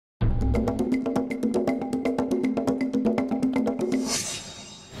Now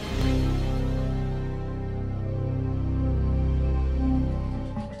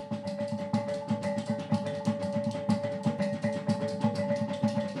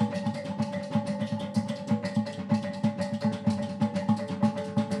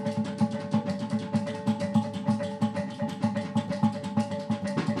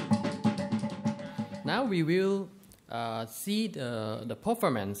we will see the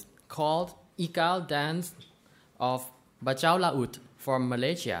performance called Igal Dance of Bajau Laut from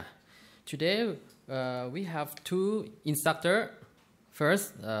Malaysia. Today we have two instructors.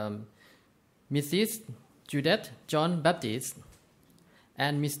 First, Mrs. Judith John Baptist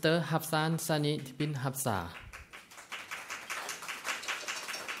and Mr. Hafzan Zannie bin Hamza.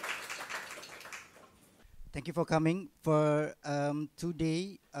 Thank you for coming. For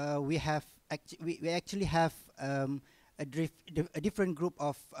today, we actually have a different group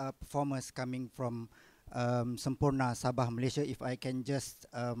of performers coming from Semporna, Sabah, Malaysia. If I can just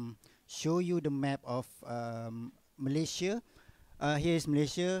show you the map of Malaysia. Here is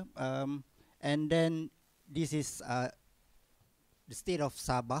Malaysia, and then this is the state of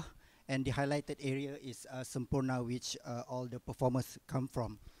Sabah, and the highlighted area is Semporna, which all the performers come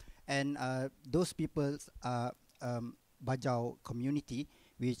from. And those people are Bajau community,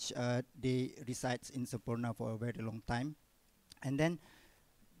 which they reside in Semporna for a very long time. And then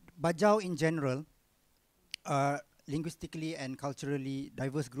Bajau in general are linguistically and culturally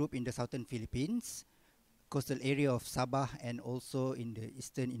diverse group in the southern Philippines, coastal area of Sabah, and also in the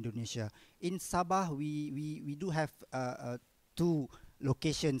eastern Indonesia. In Sabah, we do have two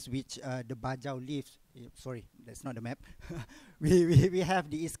locations which the Bajau lives. Sorry, that's not the map. we have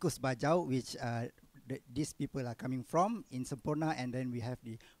the East Coast Bajau, which these people are coming from in Semporna, and then we have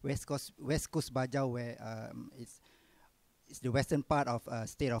the West Coast Bajau, where it's the western part of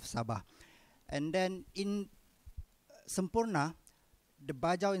state of Sabah. And then in Semporna, the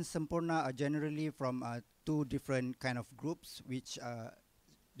Bajau in Semporna are generally from two different kind of groups, which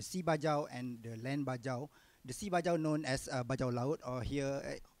the Sea Bajau and the Land Bajau. The Sea Bajau known as Bajau Laut, or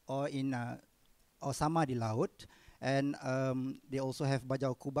here or in or Sama di Laut, and they also have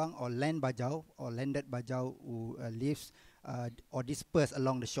Bajau Kubang or Land Bajau or landed Bajau who lives or dispersed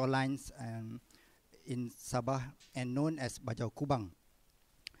along the shorelines in Sabah and known as Bajau Kubang.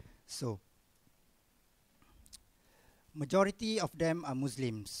 So majority of them are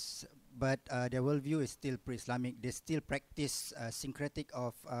Muslims, but their worldview is still pre-Islamic. They still practice syncretic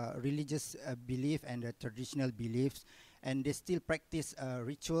of religious belief and traditional beliefs, and they still practice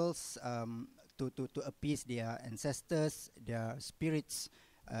rituals to appease their ancestors, their spirits,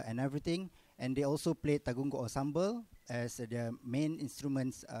 and everything. And they also play tagungo or sambal as their main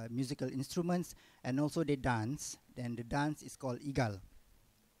instruments, musical instruments, and also they dance. Then the dance is called Igal.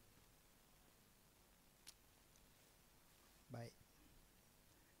 Bye.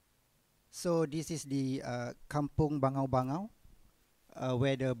 So this is the Kampung Bangau-Bangau,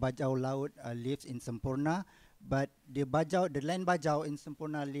 where the Bajau Laut lives in Semporna. But the Bajau, the Land Bajau in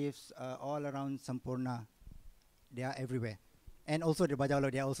Semporna lives all around Semporna. They are everywhere. And also the Bajau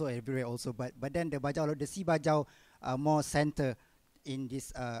Laut, they are also everywhere also. But then the Bajau Laut, the Sea Bajau are more center in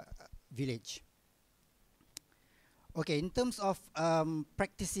this village. Okay, in terms of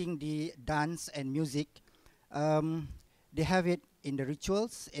practicing the dance and music, they have it in the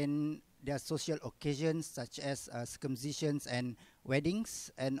rituals, in their social occasions such as circumcisions and weddings,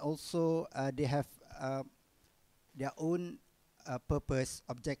 and also they have their own purpose,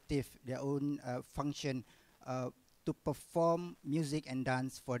 objective, their own function to perform music and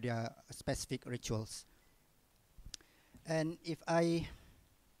dance for their specific rituals. And if I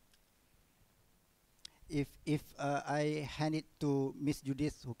hand it to Miss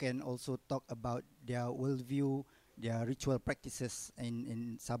Judith, who can also talk about their worldview, their ritual practices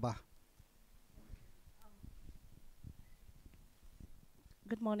in Sabah.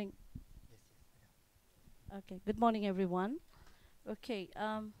 Good morning. Okay, good morning, everyone. Okay,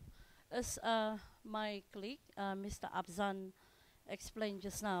 as my colleague, Mr. Hafzan, explained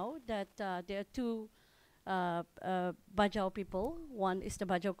just now, that there are two Bajau people. One is the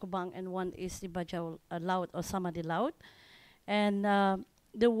Bajau Kubang, and one is the Bajau Laut or Samadi Laut. And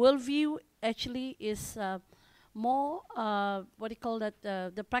the worldview actually is more, what do you call that,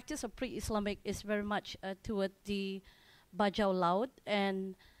 the practice of pre-Islamic is very much toward the Bajau Laut,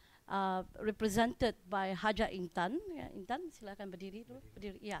 and represented by Haja Intan. Ya, Intan, silakan berdiri dulu.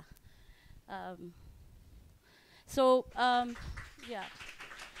 Berdiri, ya. So, yeah.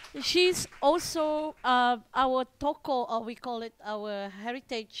 She's also our toko, or we call it our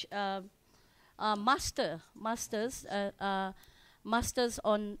heritage masters, Masters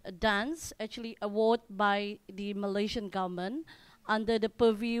on Dance, actually award by the Malaysian government under the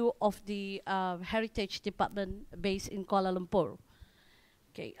purview of the Heritage Department based in Kuala Lumpur.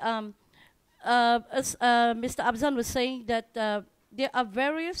 Okay. As Mr. Hafzan was saying that there are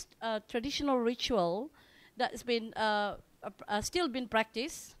various traditional ritual that's been still been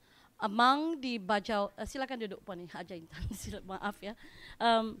practiced among the Bajau. Silakan duduk Puan Haja Intan. Maaf ya.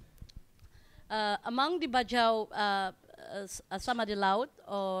 Among the Bajau Sama di Laut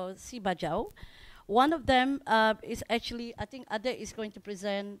or Si Bajau, one of them is actually, I think Ade is going to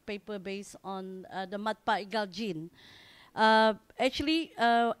present paper based on the Matpa Igal Jin. Actually,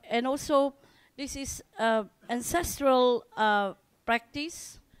 and also this is ancestral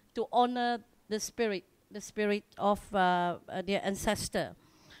practice to honor the spirit of their ancestor.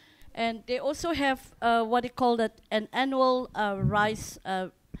 And they also have what they call that an annual rice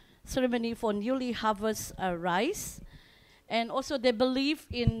ceremony for newly harvest rice. And also they believe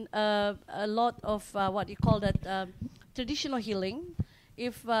in a lot of what you call that traditional healing.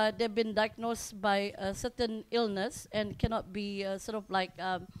 If they've been diagnosed by a certain illness and cannot be sort of like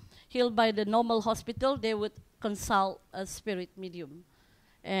healed by the normal hospital, they would consult a spirit medium.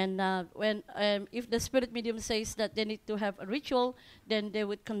 And when if the spirit medium says that they need to have a ritual, then they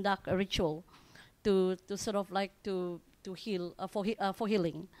would conduct a ritual to sort of like to heal for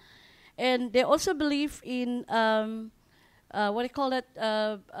healing. And they also believe in what do you call it,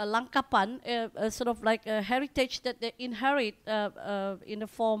 langkapan, sort of like a heritage that they inherit in the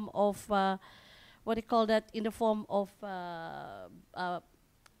form of, what do you call that, in the form of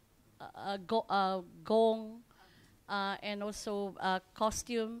gong, and also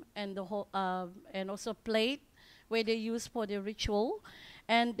costume, and the whole, and also plate, where they use for the ritual.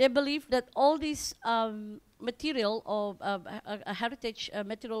 And they believe that all these material or a heritage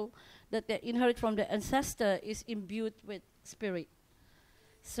material that they inherit from the ancestor is imbued with spirit.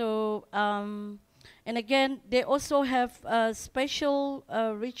 So, and again, they also have a special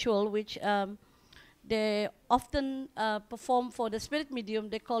ritual which they often perform for the spirit medium.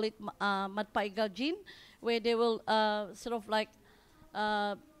 They call it Matpa Igal Jin, where they will sort of like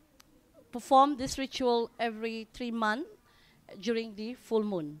perform this ritual every 3 months during the full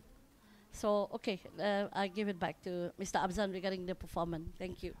moon. So, okay, I give it back to Mr. Hafzan regarding the performance.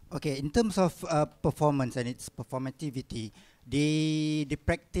 Thank you. Okay, in terms of performance and its performativity, they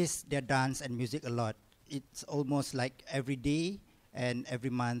practice their dance and music a lot. It's almost like every day and every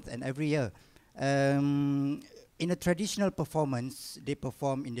month and every year. In a traditional performance, they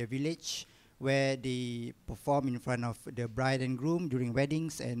perform in their village, where they perform in front of the bride and groom during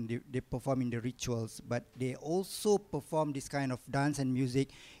weddings, and they perform in the rituals. But they also perform this kind of dance and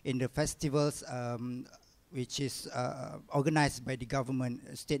music in the festivals, which is organized by the government,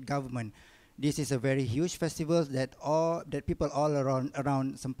 state government. This is a very huge festival that people all around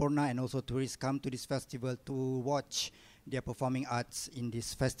Sampurna and also tourists come to this festival to watch their performing arts in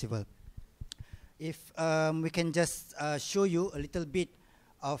this festival. If we can just show you a little bit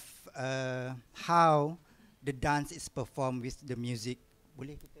of how the dance is performed with the music.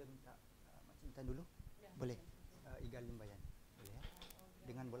 Boleh kita minta Macam dulu? Boleh. Igal Limbayan. Boleh ya?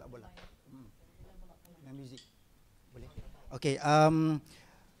 Dengan bola-bola. Dengan music. Boleh. Okay.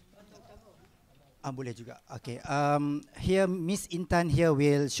 Boleh juga. Okay. Here Miss Intan here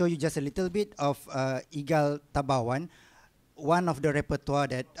will show you just a little bit of Igal Tabawan. One of the repertoire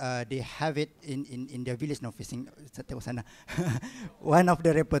that they have it in their village, no, facing one of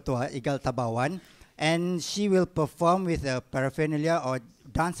the repertoire, Igal Tabawan, and she will perform with a paraphernalia or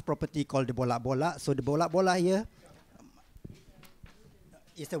dance property called the bola-bola. So the bola-bola here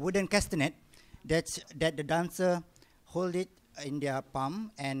is a wooden castanet that the dancer hold it in their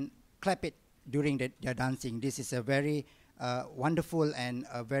palm and clap it during their dancing. This is a very wonderful and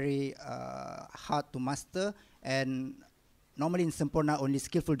very hard to master, and normally in Sampurna, only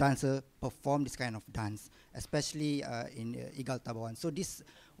skillful dancer perform this kind of dance, especially in Igal Tabawan. So this,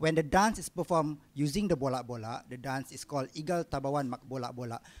 when the dance is performed using the bola-bola, the dance is called Igal Tabawan Mak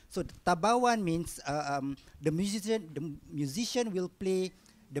Bola-bola. So the Tabawan means the musician will play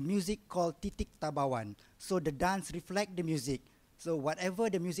the music called Titik Tabawan. So the dance reflect the music. So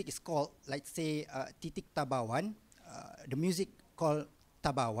whatever the music is called, like say Titik Tabawan, the music called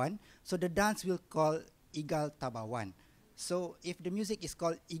Tabawan. So the dance will call Igal Tabawan. So if the music is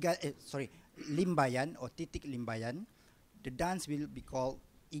called Limbayan or Titik Limbayan, the dance will be called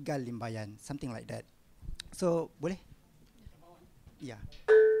Igal Limbayan, something like that. So, boleh? Yeah.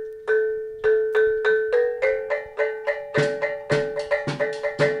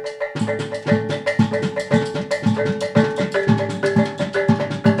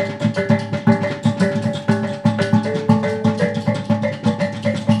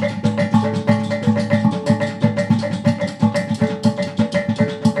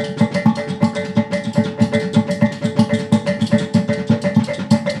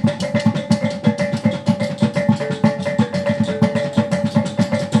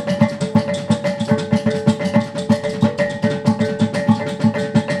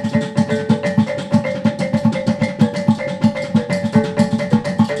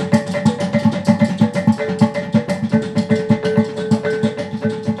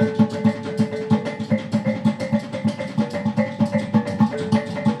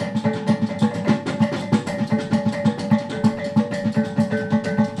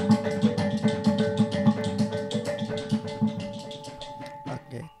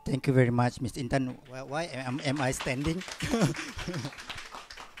 Okay, thank you very much, Ms. Intan. Why am I standing?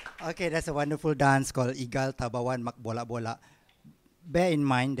 Okay, that's a wonderful dance called Igal Tabawan Mak Bola Bola. Bear in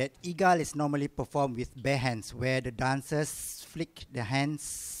mind that Igal is normally performed with bare hands, where the dancers flick their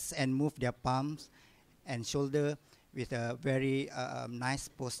hands and move their palms and shoulder with a very nice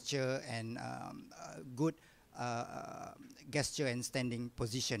posture and good gesture and standing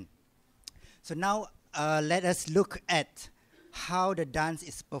position. So now let us look at how the dance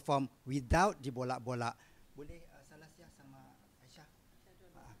is performed without the bola-bola.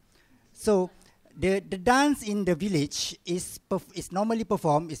 So the dance in the village is normally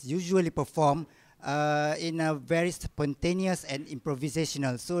performed, is usually performed in a very spontaneous and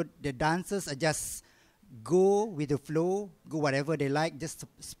improvisational. So the dancers are just go with the flow, go whatever they like, just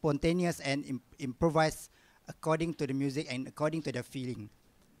spontaneous and improvise according to the music and according to the feeling.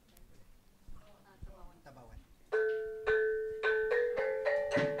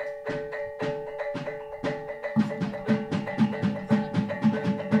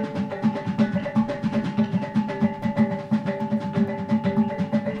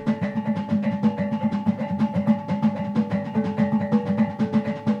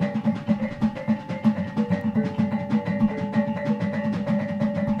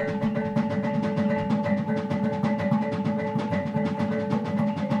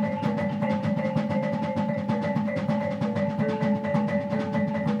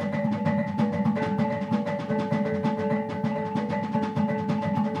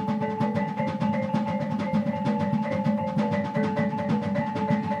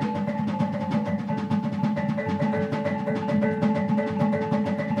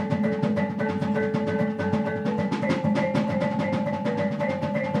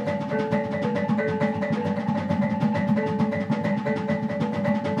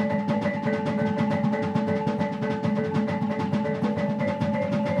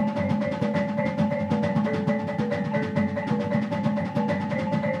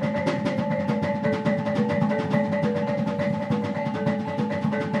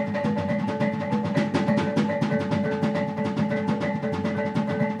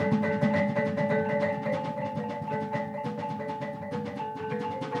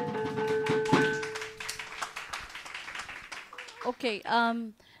 Okay,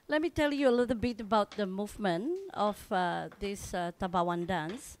 let me tell you a little bit about the movement of this Tabawan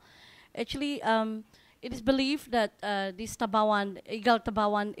dance. Actually, it is believed that this Tabawan, Igal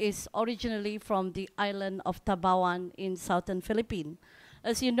Tabawan, is originally from the island of Tabawan in southern Philippines.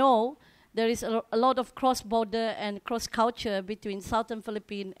 As you know, there is a lot of cross-border and cross-culture between southern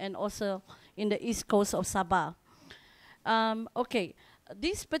Philippines and also in the east coast of Sabah. Okay.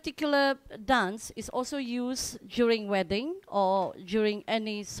 This particular dance is also used during wedding or during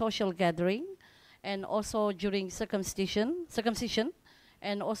any social gathering, and also during circumcision,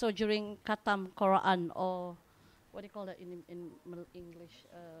 and also during Khatam Quran, or what do you call that in English?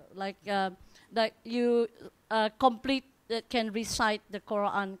 Like you complete that can recite the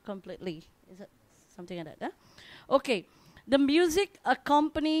Quran completely. Is it something like that? Okay, the music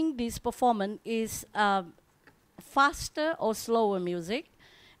accompanying this performance is faster or slower music,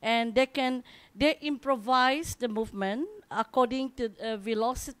 and they improvise the movement according to the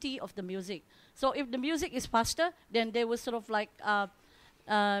velocity of the music. So if the music is faster, then they will sort of like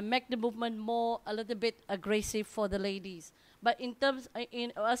make the movement a little bit aggressive for the ladies. But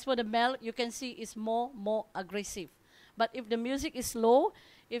as for the male, you can see it's more aggressive. But if the music is slow,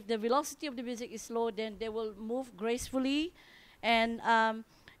 if the velocity of the music is slow, then they will move gracefully, and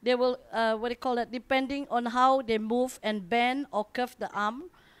they will, depending on how they move and bend or curve the arm,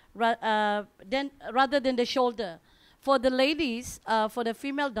 rather than the shoulder. For the ladies, for the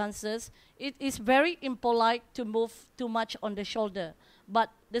female dancers, it is very impolite to move too much on the shoulder.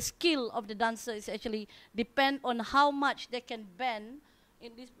 But the skill of the dancer is actually depend on how much they can bend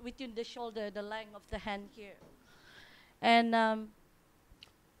between the shoulder, the length of the hand here. And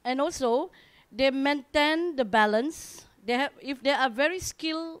also, they maintain the balance. If they are very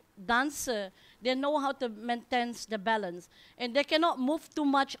skilled dancer, they know how to maintain the balance, and they cannot move too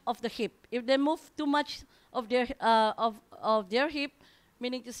much of the hip. If they move too much of their hip,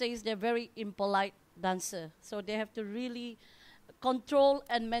 meaning to say is they're very impolite dancer. So they have to really control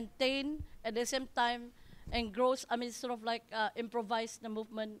and maintain at the same time, and improvise the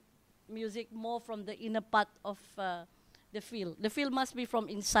movement music more from the inner part of the feel. The feel must be from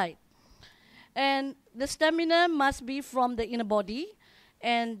inside. And the stamina must be from the inner body,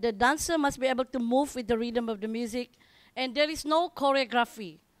 and the dancer must be able to move with the rhythm of the music. And there is no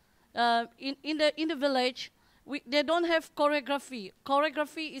choreography. In the village, they don't have choreography.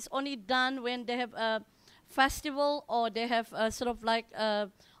 Choreography is only done when they have festival or they have sort of like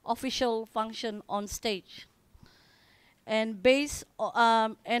official function on stage. And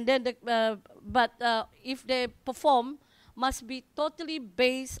and then if they perform, must be totally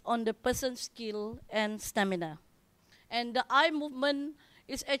based on the person's skill and stamina. And the eye movement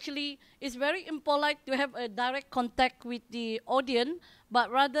is very impolite to have a direct contact with the audience, but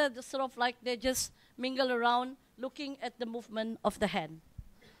rather sort of like they just mingle around looking at the movement of the hand.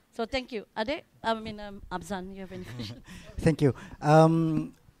 So thank you. Hafzan, you have any question? Thank you.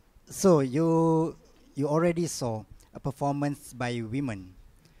 So you already saw a performance by women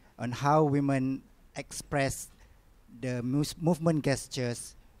on how women express the movement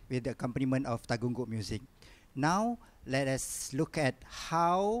gestures with the accompaniment of Tagungguk music. Now let us look at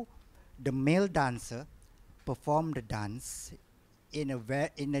how the male dancer perform the dance in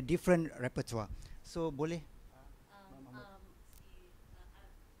a different repertoire. So boleh?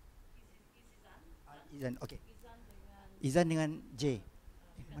 Izan, okay. Izan dengan J.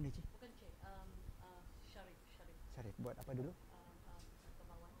 Mana J? Bukan J. Syarif, buat apa dulu?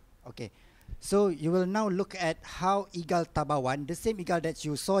 Okay. So you will now look at how Igal Tabawan, the same Igal that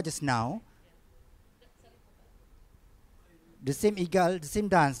you saw just now, the same Igal, the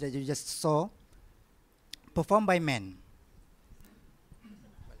same dance that you just saw, performed by men.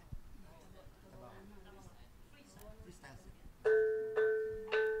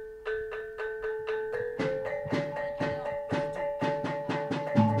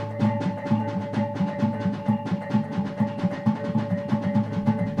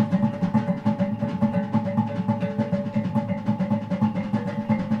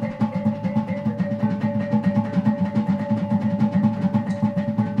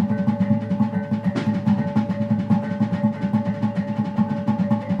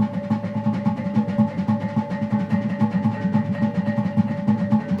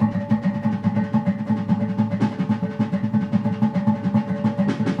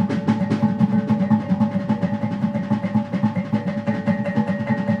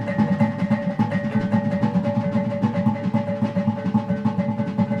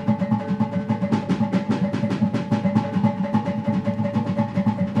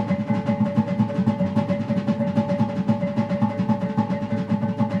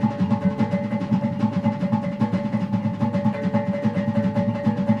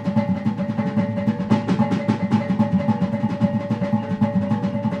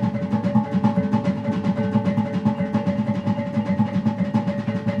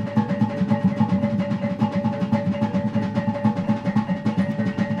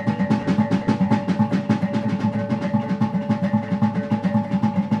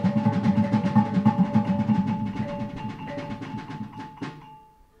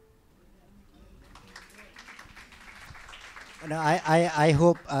 I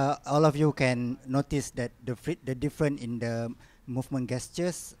hope all of you can notice that the difference in the movement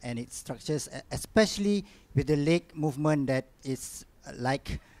gestures and its structures, especially with the leg movement that is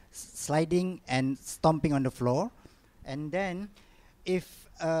like sliding and stomping on the floor. And then, if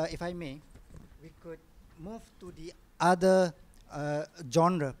I may, we could move to the other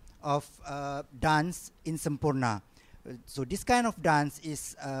genre of dance in Sempurna. So this kind of dance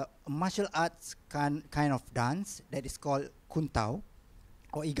is a martial arts kind of dance that is called Kuntau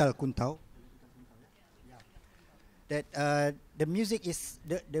or Igal Kuntau. That the music is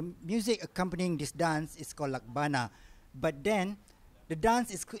the music accompanying this dance is called Lakbana, but then the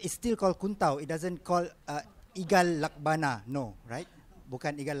dance is still called Kuntau. It doesn't call Igal Lakbana. No, right?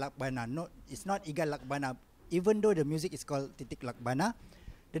 Bukan Igal Lakbana. No, it's not Igal Lakbana. Even though the music is called Titik Lakbana,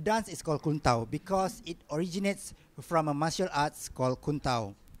 the dance is called Kuntau because it originates from a martial arts called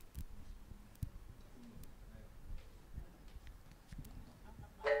Kuntau.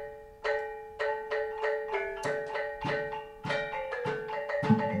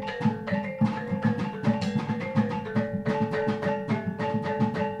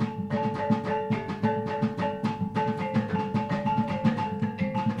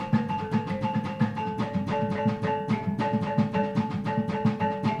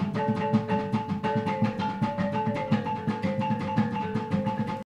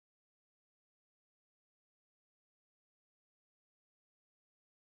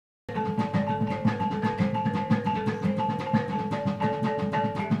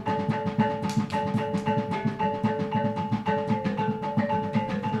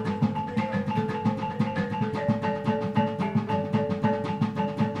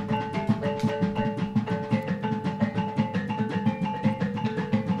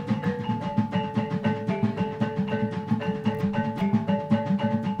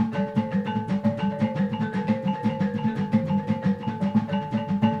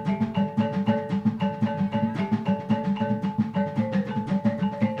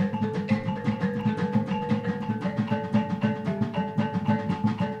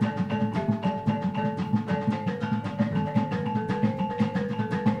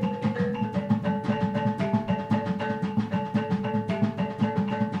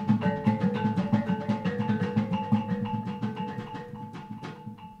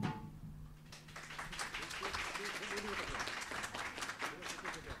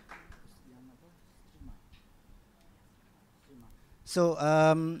 So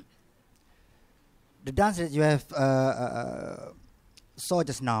the dance that you have saw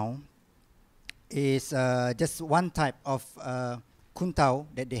just now is just one type of kuntao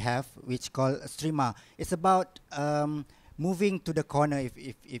that they have, which called strima. It's about moving to the corner.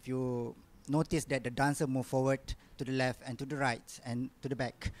 If you notice that the dancer move forward to the left and to the right and to the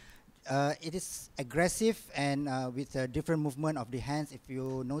back. It is aggressive and with a different movement of the hands. If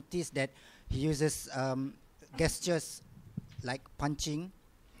you notice that he uses gestures like punching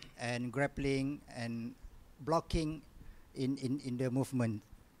and grappling and blocking in the movement.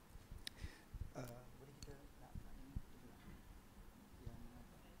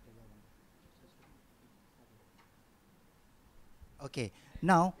 Okay,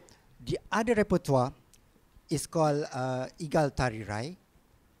 now the other repertoire is called Igal Tari Rai,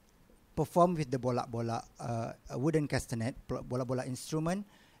 performed with the bolak-bolak, a wooden castanet, bolak-bolak instrument,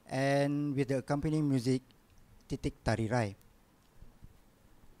 and with the accompanying music, Titik Tari Rai.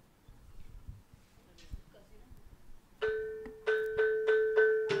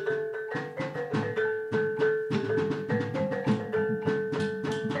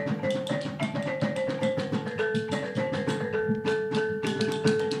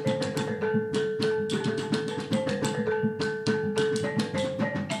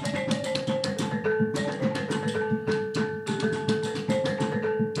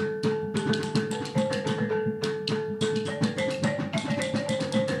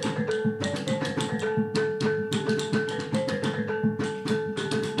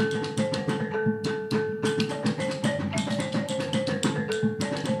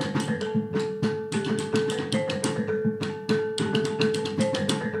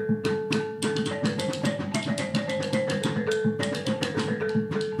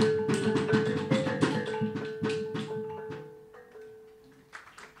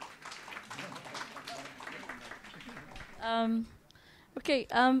 Okay,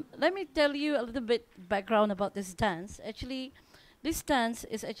 let me tell you a little bit background about this dance. Actually, this dance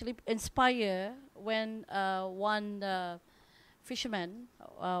is actually inspired when one fisherman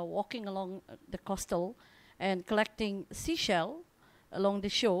walking along the coastal and collecting seashell along the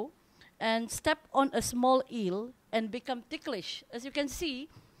shore and step on a small eel and become ticklish. As you can see,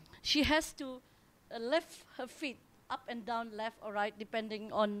 she has to lift her feet up and down, left or right,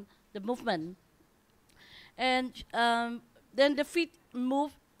 depending on the movement. And then the feet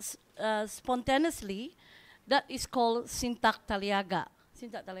move spontaneously. That is called Sintak Taliaga.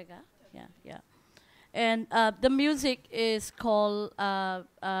 Sintak Taliaga? Yeah, yeah. And the music is called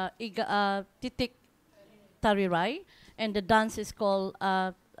Titik Tari Rai, and the dance is called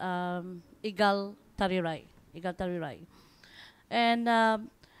Igal Tari Rai. Igal Tari Rai. And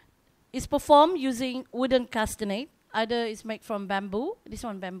it's performed using wooden castanet. Either it's made from bamboo. This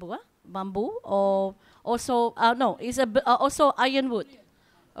one bamboo, bamboo, or also no, it's also ironwood.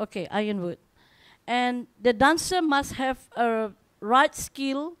 Okay, ironwood. And the dancer must have a right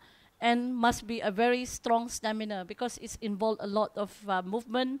skill and must be a very strong stamina because it's involved a lot of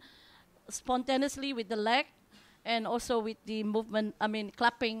movement spontaneously with the leg and also with the movement,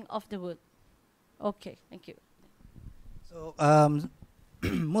 clapping of the wood. Okay, thank you. So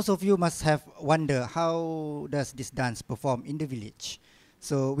most of you must have wondered how does this dance perform in the village.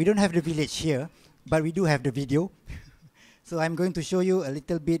 So we don't have the village here, but we do have the video. So I'm going to show you a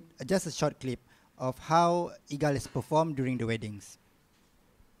little bit, just a short clip of how Igal is performed during the weddings.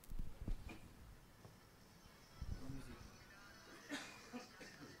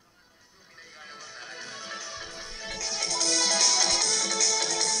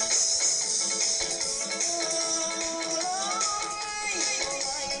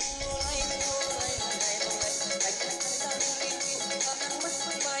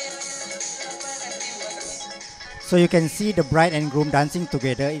 So you can see the bride and groom dancing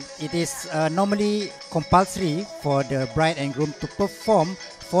together. It is normally compulsory for the bride and groom to perform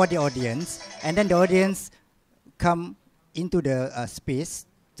for the audience, and then the audience come into the space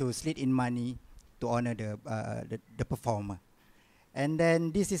to slip in money to honor the performer. And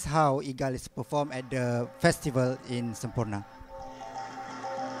then this is how Igal is performed at the festival in Sempurna.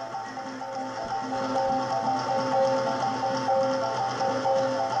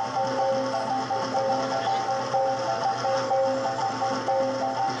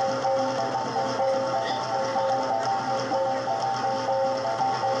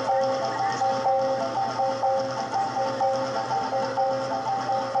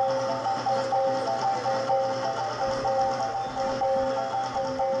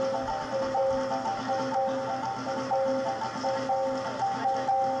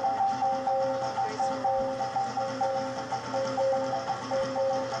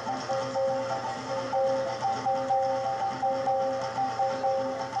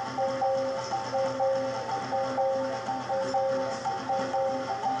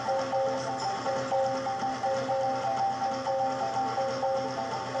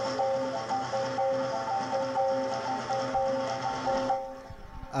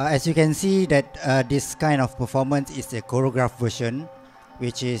 As you can see that this kind of performance is a choreographed version,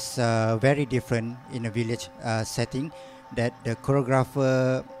 which is very different in a village setting, that the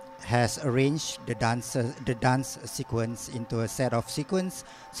choreographer has arranged the dance sequence into a set of sequence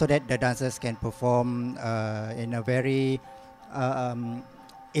so that the dancers can perform in a very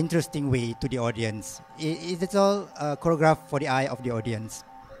interesting way to the audience. It's all choreographed for the eye of the audience.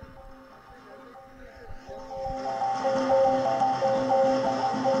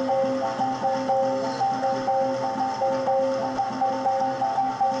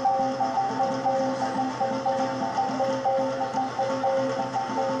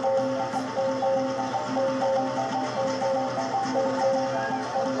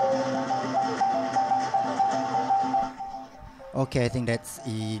 Okay, I think that's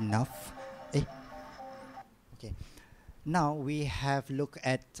enough. Okay. Now we have looked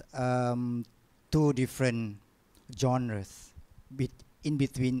at two different genres in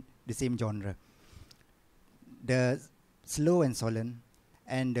between the same genre. The slow and solemn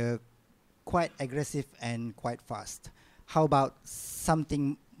and the quite aggressive and quite fast. How about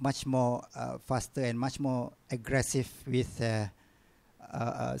something much more faster and much more aggressive with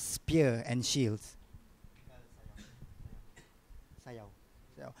spear and shields?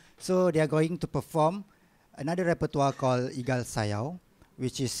 So they are going to perform another repertoire called Igal Sayau,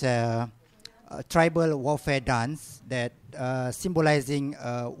 which is a tribal warfare dance that symbolizing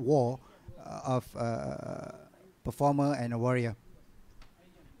war of a performer and a warrior.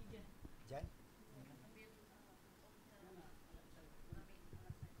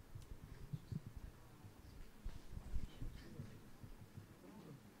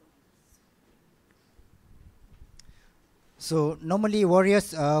 So normally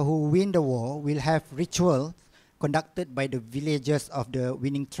warriors who win the war will have rituals conducted by the villagers of the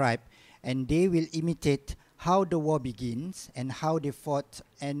winning tribe, and they will imitate how the war begins and how they fought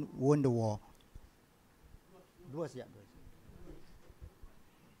and won the war.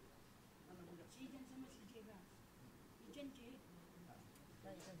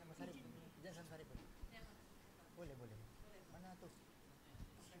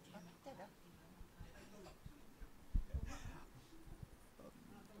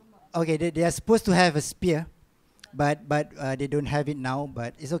 Okay, they are supposed to have a spear, but they don't have it now.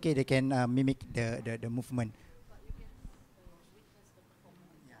 But it's okay; they can mimic the movement.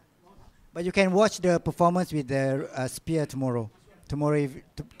 But you can watch the performance with the spear tomorrow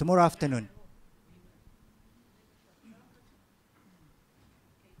afternoon.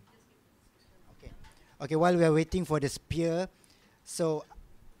 Okay. While we are waiting for the spear, so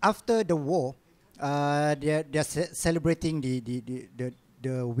after the war, they are celebrating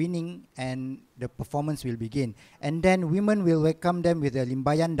the winning, and the performance will begin. And then women will welcome them with the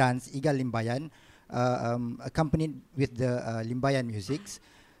Limbayan dance, Igal Limbayan, accompanied with the Limbayan musics.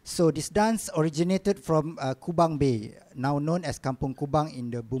 So this dance originated from Kubang Bay, now known as Kampung Kubang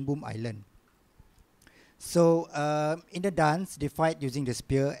in the Bum Bum Island. So in the dance, they fight using the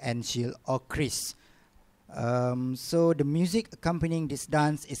spear and shield or kris. So the music accompanying this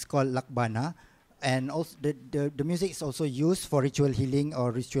dance is called Lakbana, and also the music is also used for ritual healing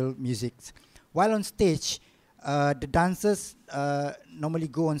or ritual music. While on stage, the dancers normally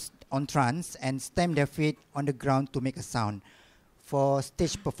go on trance and stamp their feet on the ground to make a sound. For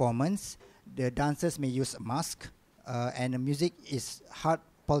stage performance, the dancers may use a mask, and the music is heart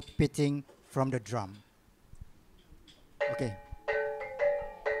palpitating from the drum. Okay.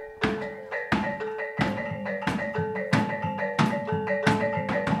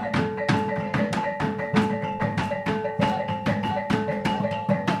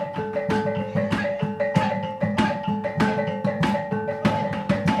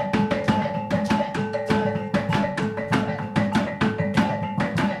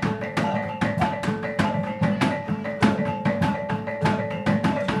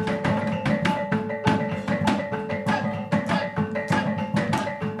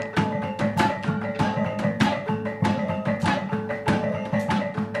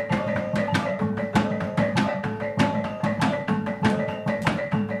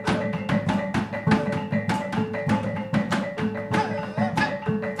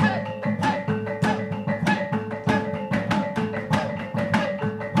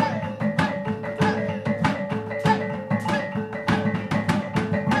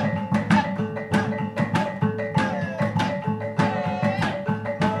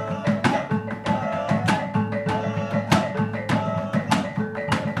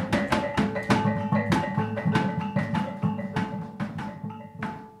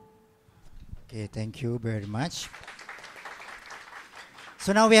 Thank you very much.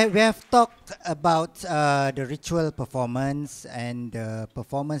 So now we have talked about the ritual performance and the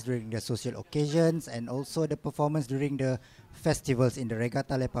performance during the social occasions and also the performance during the festivals in the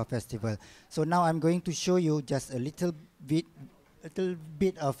Regatta Lepa festival. So now I'm going to show you just a little bit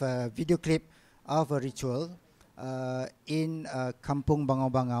of a video clip of a ritual in Kampung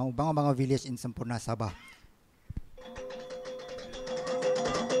Bangau village in Sempurna, Sabah.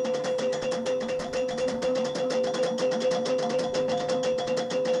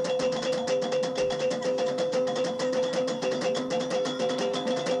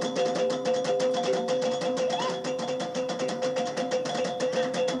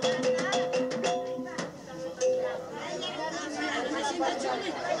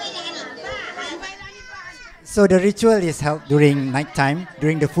 So the ritual is held during night time,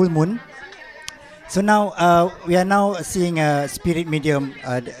 during the full moon. So now we are now seeing a spirit medium.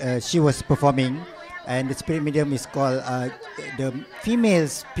 She was performing, and the spirit medium is called the female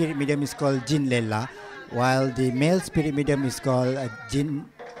spirit medium is called Jin Lela, while the male spirit medium is called Jin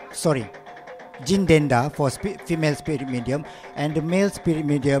Denda for female spirit medium, and the male spirit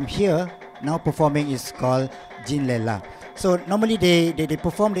medium here now performing is called Jin Lela. So normally they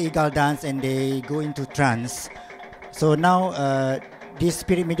perform the Igal dance and they go into trance. So now this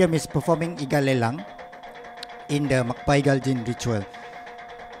spirit medium is performing Igal Lelang in the Makpaigal Jin ritual.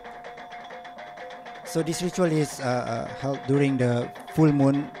 So this ritual is held during the full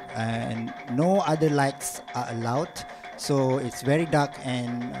moon and no other lights are allowed. So it's very dark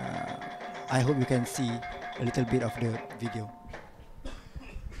and I hope you can see a little bit of the video.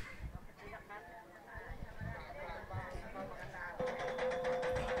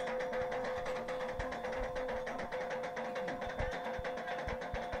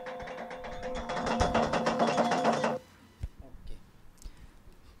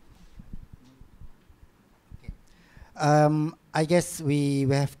 I guess we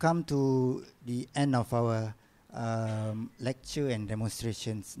have come to the end of our lecture and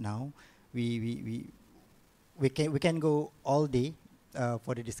demonstrations now. We can go all day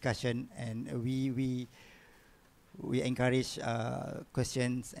for the discussion, and we encourage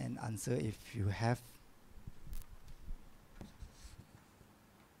questions and answer if you have.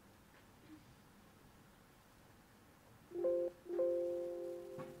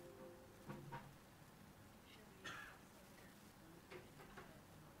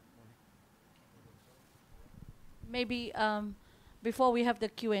 Maybe before we have the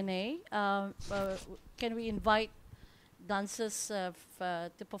Q&A, can we invite dancers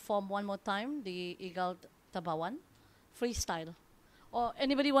to perform one more time the Igal Tabawan freestyle? Or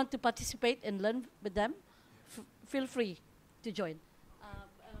anybody want to participate and learn with them? Feel free to join.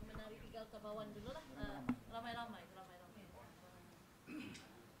 Menari Igal Tabawan dulu lah. Ramai-ramai.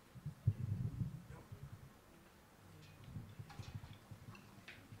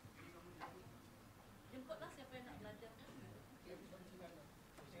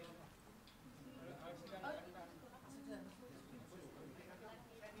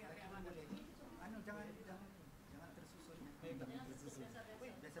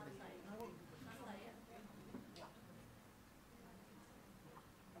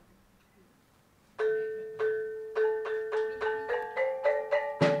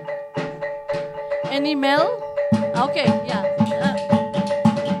 Any male? Okay, yeah.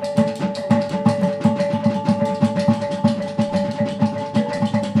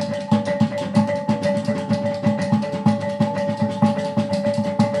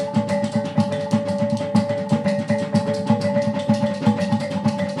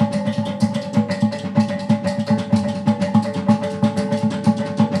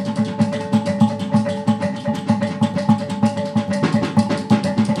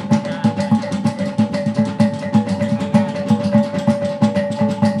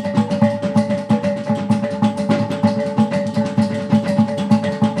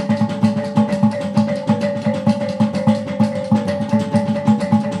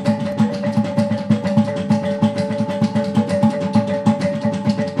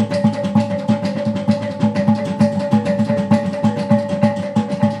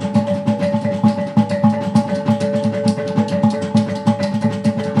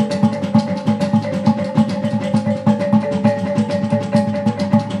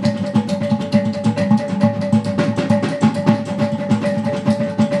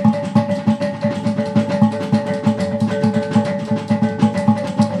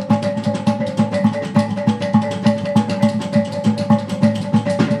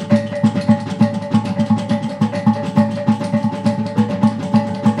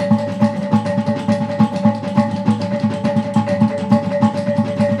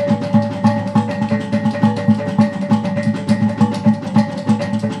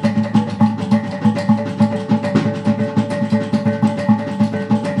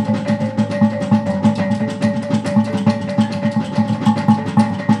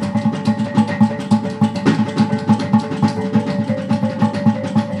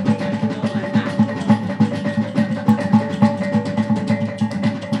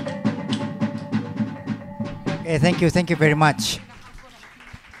 Okay, thank you very much.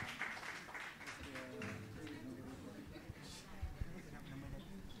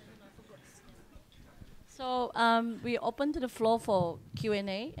 So we open to the floor for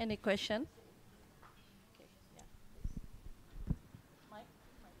Q&A. Any question?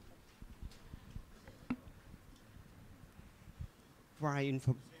 For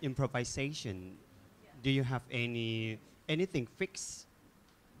improvisation, do you have anything fixed?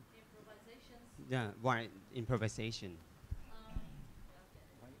 Improvisations. Yeah, why improvisation?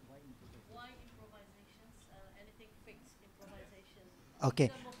 Why improvisations? Anything fixed improvisation?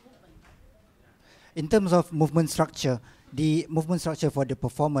 Okay. In terms of movement. In terms of movement structure, the movement structure for the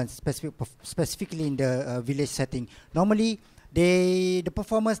performance, specifically in the village setting, normally the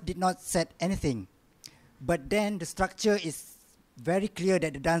performers did not set anything, but then the structure is very clear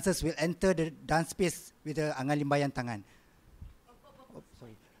that the dancers will enter the dance space with the angalimbayan tangan. Oh,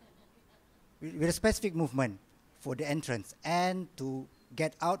 sorry. With a specific movement for the entrance and to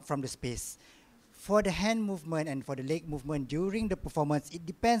get out from the space. For the hand movement and for the leg movement during the performance, it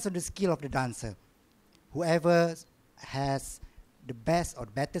depends on the skill of the dancer. Whoever has the best or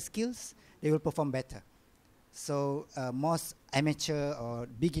better skills, they will perform better. So most amateur or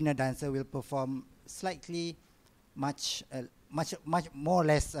beginner dancer will perform slightly much more or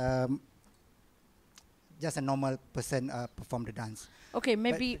less just a normal person perform the dance. Okay,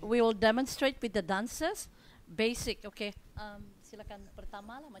 maybe we will demonstrate with the dancers. Basic, okay. Silakan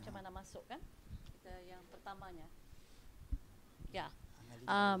pertama lah macam mana masuk kan? Kita yang pertamanya. Ya.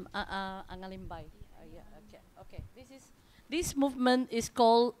 Angalimbay. Yeah, okay. This movement is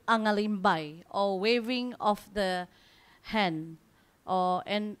called angalimbay or waving of the hand,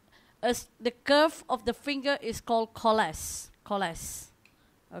 and as the curve of the finger is called colas.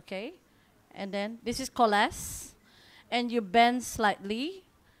 Okay, and then this is colas, and you bend slightly,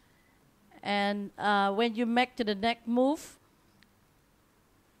 and when you make to the neck move,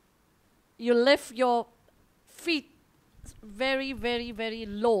 you lift your feet very, very, very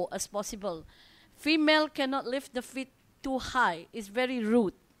low as possible. Female cannot lift the feet too high. It's very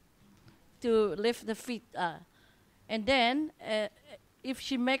rude to lift the feet. And then, if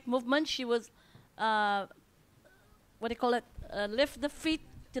she make movement, she was, lift the feet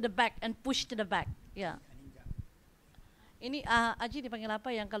to the back and push to the back. Yeah. Ini Aji dipanggil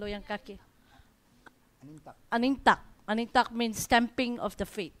apa yang kalau yang kaki? Anintak. Anintak means stamping of the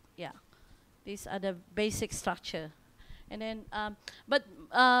feet. Yeah. These are the basic structure. And then, but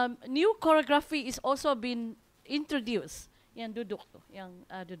new choreography is also been introduced. Yang duduk tu, yang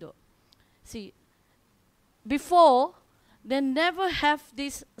duduk. See, before they never have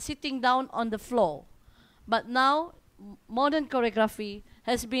this sitting down on the floor, but now modern choreography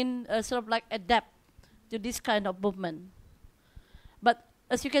has been sort of like adapt to this kind of movement. But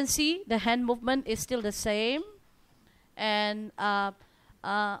as you can see, the hand movement is still the same, and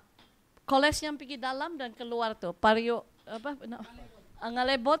koles yang pergi dalam dan keluar tu, pario apa?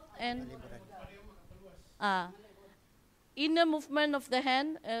 Angalebot and inner movement of the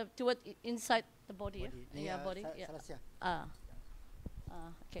hand toward inside the body. Body. Yeah.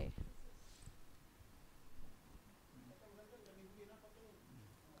 Okay.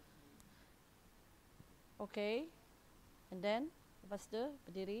 Okay. And then lepas tu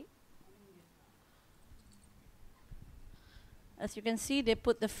berdiri. As you can see, they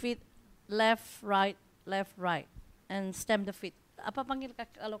put the feet left, right, and stamp the feet. Apa panggil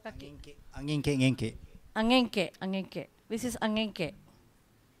kalau kaki? Angengke. This is angengke.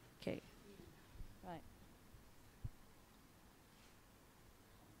 Okay. Right.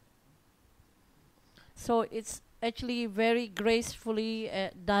 So it's actually very gracefully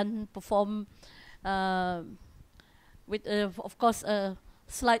done, performed with, of course, a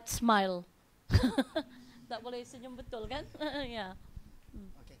slight smile. Tak boleh senyum betul kan? Yeah.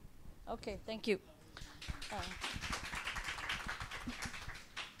 Okay, thank you.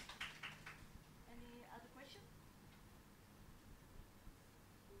 Any other question?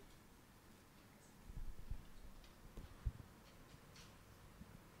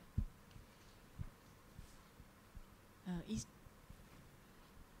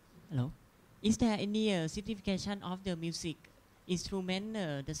 Hello. Is there any signification of the music instrument,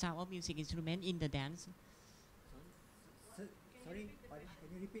 the sound of music instrument in the dance? Sorry,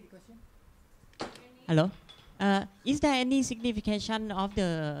 can you repeat the question? Hello. Is there any signification of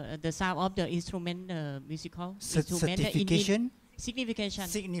the sound of the instrument, musical instrument?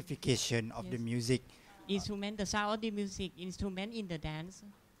 Signification of the music. Instrument, the sound of the music instrument in the dance.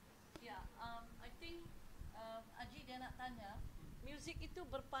 Yeah, I think Aji dia nak tanya, music itu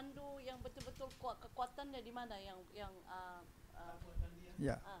berpandu yang betul-betul kuat, kekuatannya di mana yang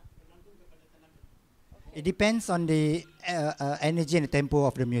Yeah. It depends on the energy and the tempo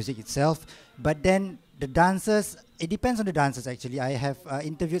of the music itself. But then the dancers, it depends on the dancers actually. I have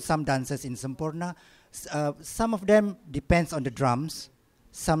interviewed some dancers in Sempurna. Some of them depends on the drums.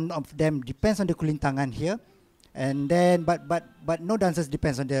 Some of them depends on the kulintangan here. And then, but no dancers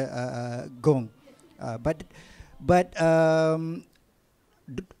depends on the gong.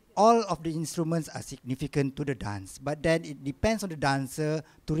 All of the instruments are significant to the dance. But then it depends on the dancer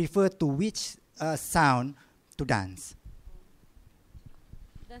to refer to which sound to dance.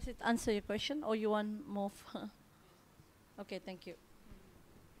 Does it answer your question, or you want more? Okay, thank you.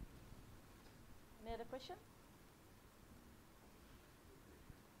 Any other question?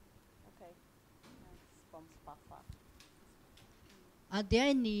 Okay. From Spafa. Are there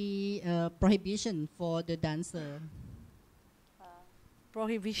any prohibition for the dancer?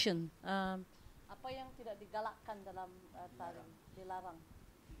 Prohibition. Apa yang tidak digalakkan dalam tari? Dilarang.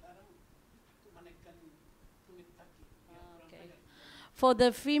 Okay. For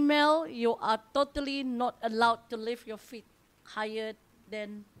the female, you are totally not allowed to lift your feet higher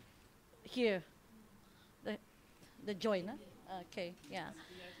than here. The joint, huh? Okay, yeah.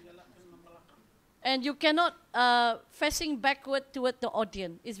 And you cannot facing backward toward the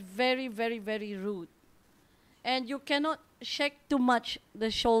audience. It's very, very, very rude. And you cannot shake too much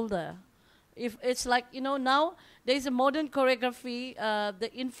the shoulder. If it's like, you know, now there's a modern choreography, the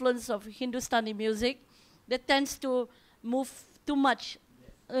influence of Hindustani music that tends to move too much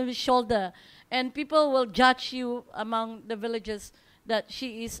shoulder. And people will judge you among the villagers that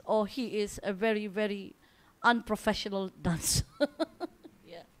she is or he is a very, very unprofessional dancer.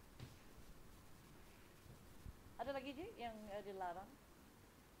 Yeah. Ada lagi je yang dilarang?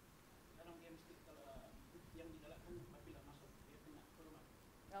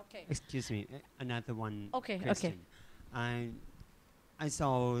 Okay. Excuse me, another one. Okay, question. okay. I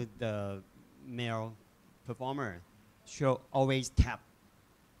saw the male performer show always tap,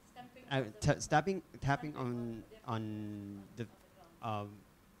 tapping on the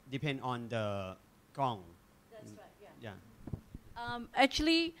depend on the gong. That's right. Yeah.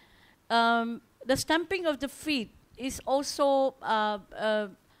 Actually, the stamping of the feet is also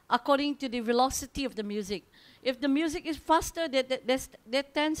according to the velocity of the music. If the music is faster, they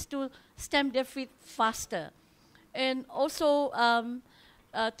tends to stamp their feet faster. And also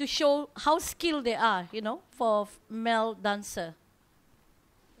to show how skilled they are, you know, for male dancer.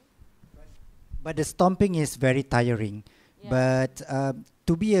 But the stomping is very tiring. Yeah. But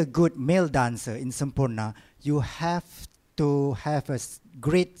to be a good male dancer in Sempurna, you have to have a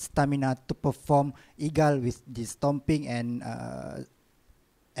great stamina to perform egal with the stomping and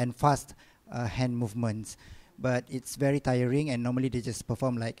fast hand movements. But it's very tiring, and normally they just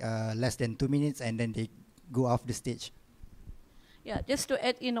perform like less than 2 minutes, and then they go off the stage. Yeah, just to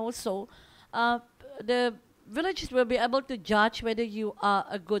add in also, the villagers will be able to judge whether you are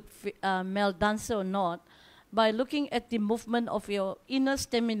a good male dancer or not by looking at the movement of your inner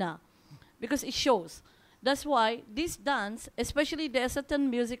stamina, because it shows. That's why this dance, especially there are certain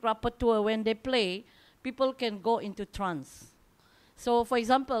music repertoire when they play, people can go into trance. So, for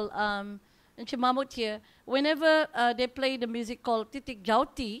example, in Chimamut here, whenever they play the music called Titik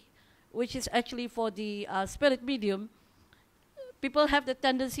Jauti, which is actually for the spirit medium, people have the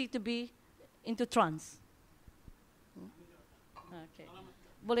tendency to be into trance. Okay.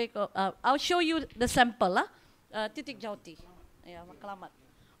 Boleh I'll show you the sample. Titik Jauti. Yeah, makalamat.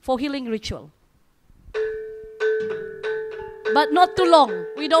 For healing ritual. But not too long.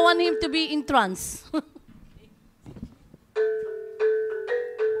 We don't want him to be in trance.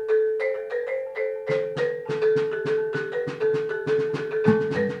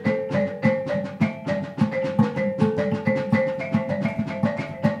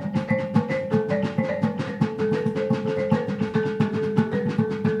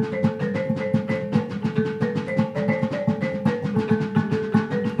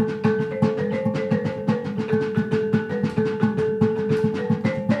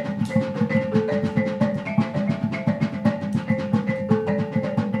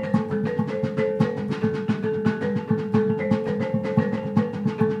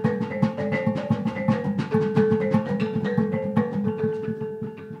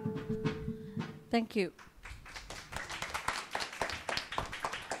 Thank you.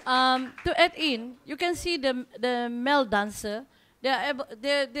 To add in, you can see the male dancer.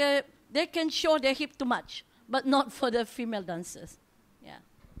 They can show their hip too much, but not for the female dancers. Yeah.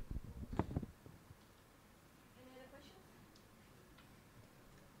 Any other questions?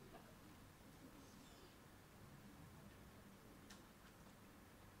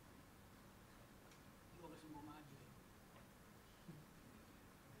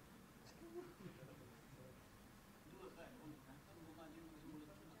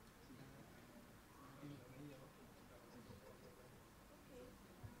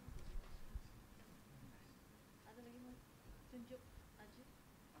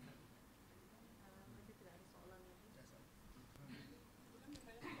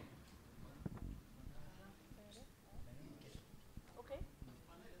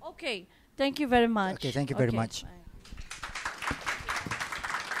 Okay, thank you very much. Okay, thank you very much. Bye.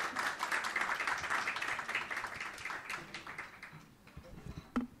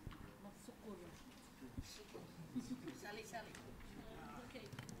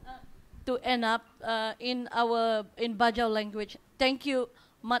 To end up in Bajau language, thank you,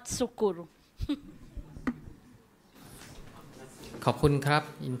 Mat Sukur. ขอบคุณครับ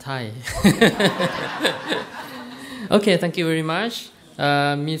in Thai Okay, thank you very much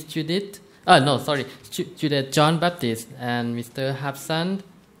Miss Judith no sorry Judith John Baptist and Mr. Hafzan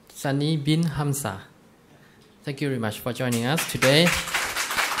Zannie bin Hamza. Thank you very much for joining us today.